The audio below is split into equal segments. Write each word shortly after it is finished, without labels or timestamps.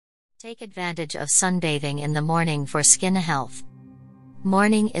Take advantage of sunbathing in the morning for skin health.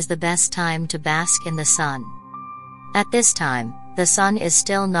 Morning is the best time to bask in the sun. At this time, the sun is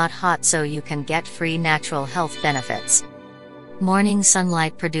still not hot, so you can get free natural health benefits. Morning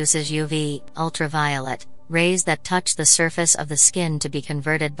sunlight produces UV, ultraviolet, rays that touch the surface of the skin to be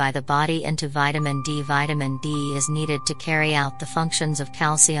converted by the body into vitamin D. Vitamin D is needed to carry out the functions of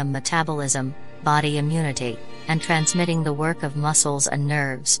calcium metabolism, body immunity, and transmitting the work of muscles and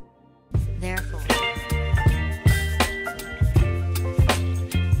nerves. Therefore,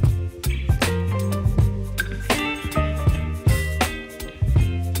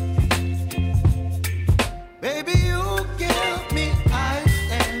 baby, you give me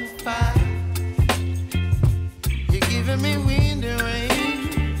ice and fire. You're giving me wind and rain.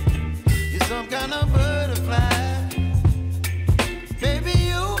 You're some kind of butterfly. Baby,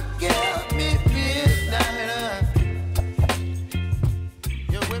 you give me midnight.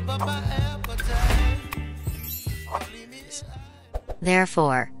 You whip up my appetite.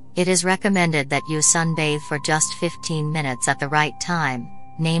 Therefore, it is recommended that you sunbathe for just 15 minutes at the right time,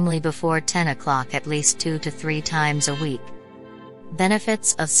 namely before 10 o'clock at least 2 to 3 times a week.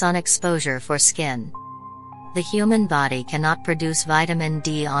 Benefits of sun exposure for skin. The human body cannot produce vitamin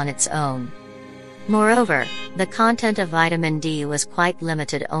D on its own. Moreover, the content of vitamin D was quite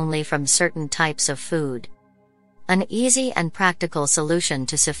limited only from certain types of food. An easy and practical solution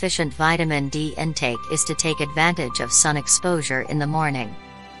to sufficient vitamin D intake is to take advantage of sun exposure in the morning.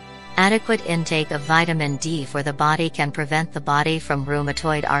 Adequate intake of vitamin D for the body can prevent the body from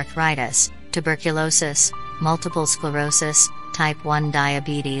rheumatoid arthritis, tuberculosis, multiple sclerosis, type 1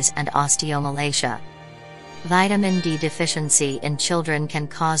 diabetes, and osteomalacia. Vitamin D deficiency in children can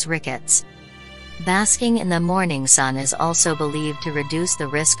cause rickets. Basking in the morning sun is also believed to reduce the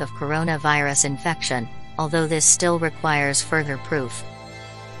risk of coronavirus infection, although this still requires further proof.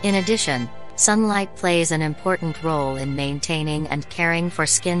 In addition, sunlight plays an important role in maintaining and caring for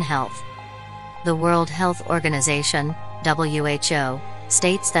skin health. The World Health Organization, WHO,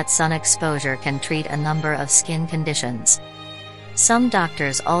 states that sun exposure can treat a number of skin conditions. Some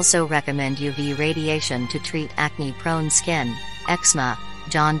doctors also recommend UV radiation to treat acne-prone skin, eczema,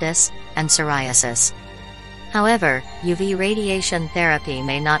 jaundice, and psoriasis. However, UV radiation therapy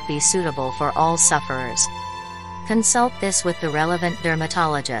may not be suitable for all sufferers. Consult this with the relevant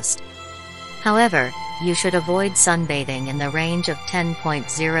dermatologist. However, you should avoid sunbathing in the range of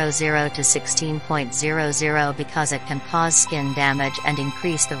 10.00 to 16.00 because it can cause skin damage and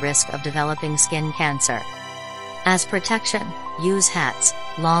increase the risk of developing skin cancer. As protection, use hats,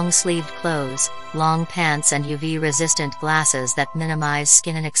 long-sleeved clothes, long pants, and UV-resistant glasses that minimize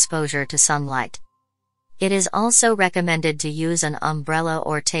skin exposure to sunlight. It is also recommended to use an umbrella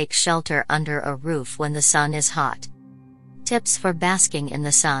or take shelter under a roof when the sun is hot. Tips for basking in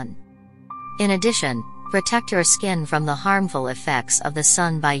the sun. In addition, protect your skin from the harmful effects of the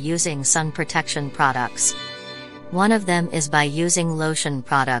sun by using sun protection products. One of them is by using lotion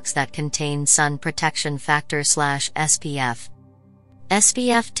products that contain sun protection factor /SPF.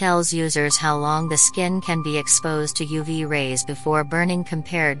 SPF tells users how long the skin can be exposed to UV rays before burning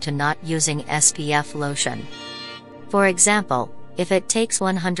compared to not using SPF lotion. For example, if it takes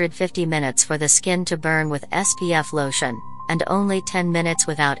 150 minutes for the skin to burn with SPF lotion, and only 10 minutes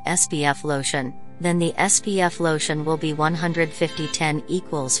without SPF lotion, then the SPF lotion will be 150 10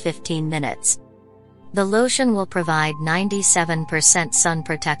 equals 15 minutes. The lotion will provide 97% sun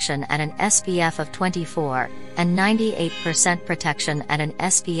protection at an SPF of 24, and 98% protection at an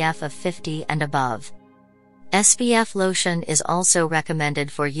SPF of 50 and above. SPF lotion is also recommended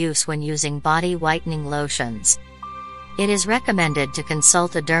for use when using body whitening lotions. It is recommended to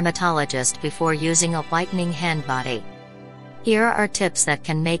consult a dermatologist before using a whitening hand body. Here are tips that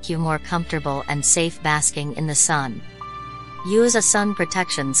can make you more comfortable and safe basking in the sun. Use a sun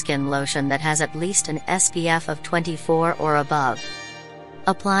protection skin lotion that has at least an SPF of 24 or above.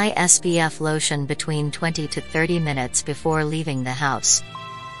 Apply SPF lotion between 20 to 30 minutes before leaving the house.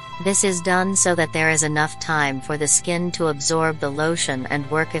 This is done so that there is enough time for the skin to absorb the lotion and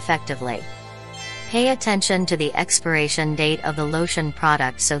work effectively. Pay attention to the expiration date of the lotion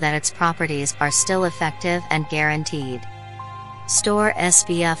product so that its properties are still effective and guaranteed. Store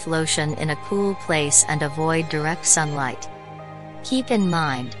SPF lotion in a cool place and avoid direct sunlight. Keep in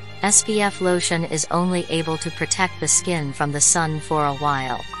mind, SPF lotion is only able to protect the skin from the sun for a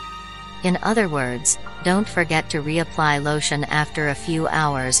while. In other words, don't forget to reapply lotion after a few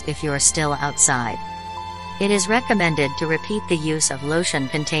hours if you're still outside. It is recommended to repeat the use of lotion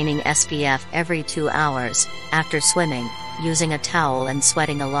containing SPF every 2 hours, after swimming, using a towel and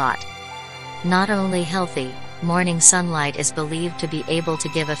sweating a lot. Not only healthy, Morning sunlight is believed to be able to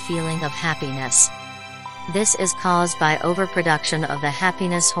give a feeling of happiness. This is caused by overproduction of the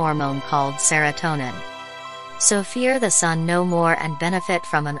happiness hormone called serotonin. So fear the sun no more and benefit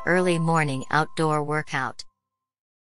from an early morning outdoor workout.